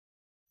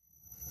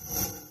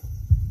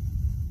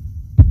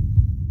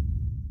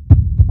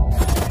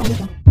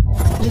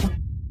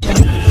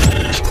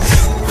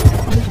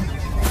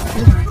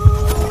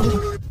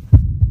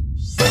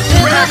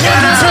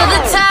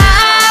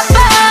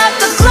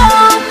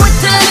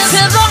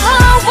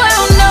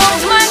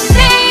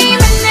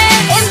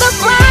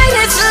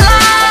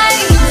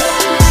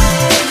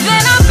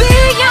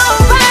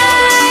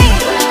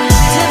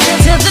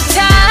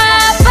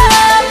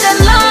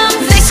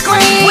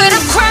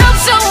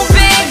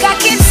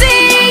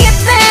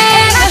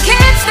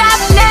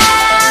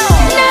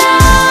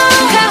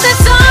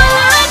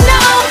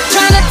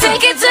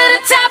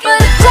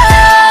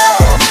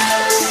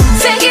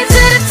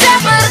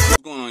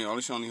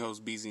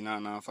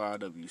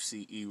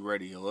LWCE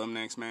Radio. Up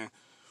next, man,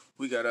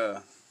 we got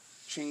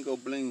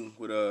Chingo Bling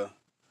with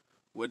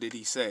what did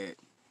he say?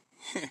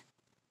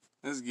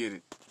 Let's get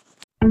it.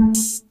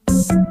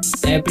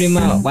 Hey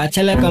primo,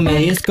 guáchale con mi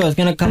disco, it's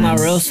gonna come out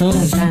real soon.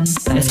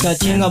 It's called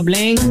Chingo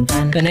Bling.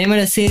 The name of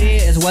the CD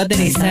is What Did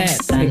He Say?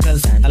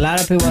 Because a lot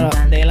of people,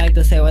 they like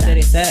to say what did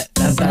he say?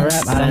 That's the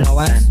rap, I don't know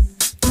why.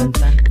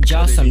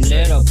 Y'all some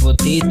little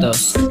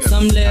putitos,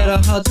 some little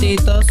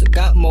jotitos.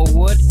 Got more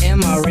wood in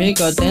my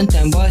Rico than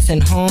 10 boys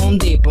in Home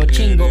Depot.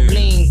 Chingo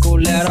Bling,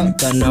 culero,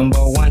 the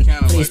 #1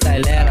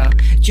 freestylero.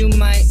 You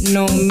might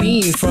know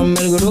me from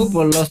el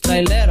grupo Los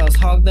Traileros.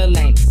 Hog the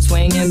lane,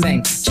 swing and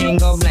bang,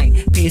 Chingo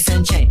Bling, piece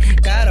and chain.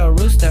 Got a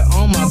rooster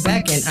on my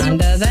back and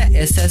under that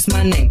it says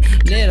my name.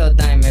 Little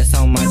diamonds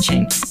on my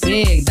chain,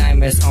 big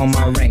diamonds on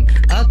my ring.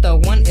 Other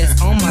one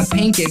is on my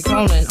pinky,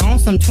 crawling on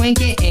some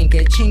Twinkie ink.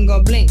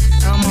 Chingo Bling,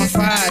 I'm on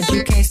fire,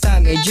 you can't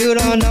stop me, you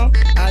don't know.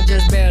 I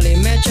just barely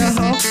met your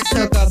hoe,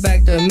 took her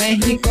back to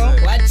Mexico.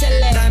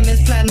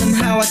 Diamonds platinum,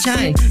 how I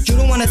shine. You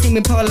don't wanna see me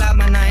pull out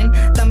my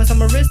 9. Diamonds on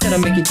my wrist that'll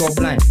make you go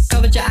blind.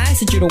 Cover your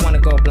eyes if you don't wanna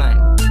go blind.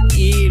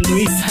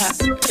 Luisa,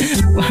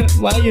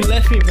 why you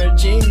left me for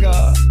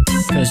Chingo?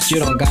 Cause you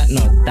don't got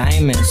no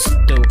diamonds,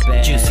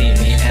 stupid. You see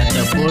me at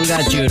the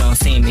pulga, you don't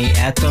see me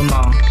at the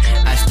mall.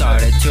 I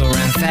started to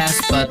run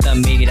fast, but the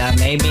migra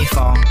made me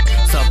fall.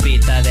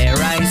 Sopita de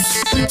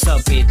rice,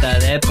 sopita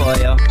de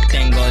pollo.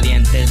 Tengo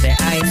dientes de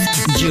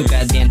ice, you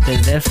got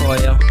dientes de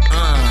follo.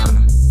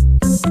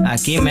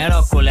 Aquí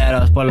mero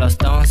culeros por los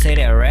Stone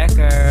City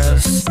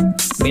Records.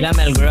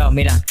 Mírame el grill,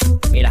 mira,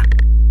 mira.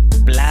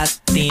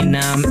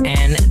 Platinum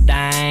and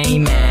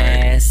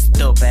diamonds,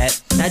 stupid.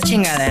 That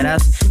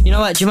chingaderas. You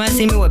know what? You might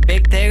see me with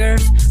Big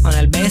Tigers on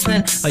el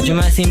basement, or you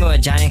might see me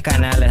with Giant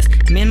Canales.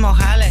 Mismo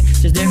jale,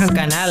 just different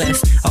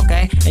canales,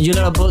 okay? And you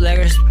little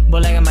bootleggers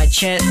bootlegging my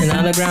shit in the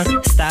underground,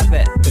 stop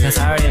it, because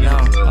I already know,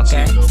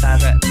 okay?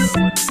 Stop it.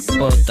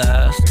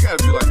 Putas. It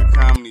gotta be like a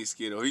comedy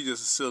skit, or he's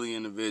just a silly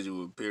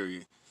individual,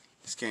 period.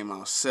 This came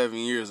out 7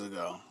 years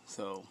ago,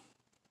 so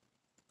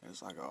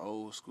it's like an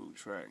old school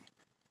track.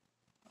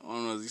 I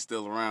don't know if he's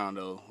still around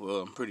though.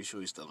 Well, I'm pretty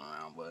sure he's still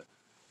around, but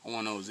I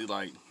want to know is he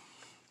like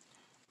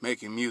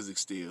making music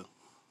still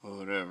or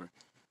whatever.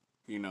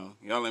 You know,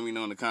 y'all let me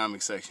know in the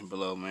comment section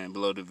below, man,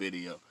 below the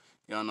video.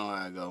 Y'all know how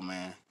I go,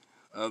 man.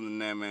 Other than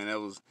that, man,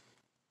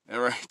 that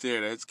right there,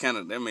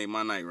 that made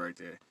my night right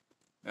there.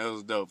 That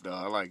was dope though.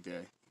 I like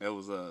that. That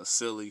was a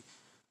silly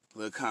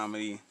little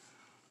comedy.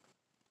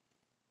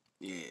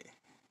 Yeah,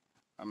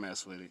 I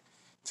mess with it.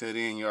 Till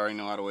then, you already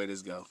know how the way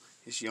this go.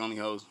 It's your only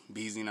host,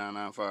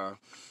 BZ995.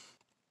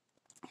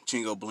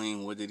 Chingo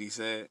Bling, what did he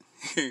say?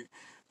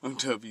 On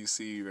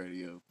WC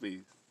Radio,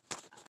 please.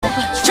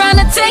 Trying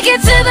to take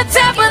it to the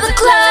top of the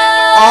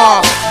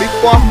club.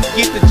 Before I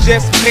forget to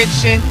just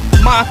mention,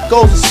 my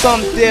goals are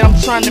something that I'm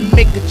trying to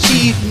make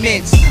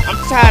achievements. I'm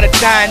tired of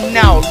dying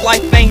out,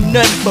 life ain't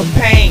nothing but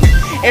pain.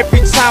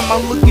 Every time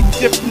I look at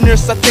different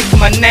nurse, I think of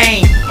my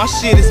name. My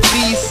shit is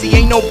BC,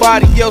 ain't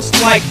nobody else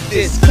like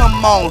this.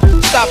 Come on,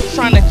 stop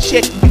trying to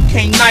check, you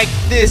can't like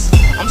this.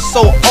 I'm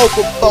so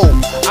overflow,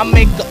 I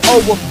make an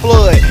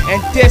overflood.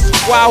 And that's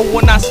why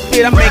when I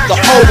spit, I make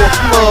an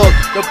overflood.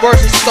 The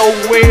verse is so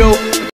real.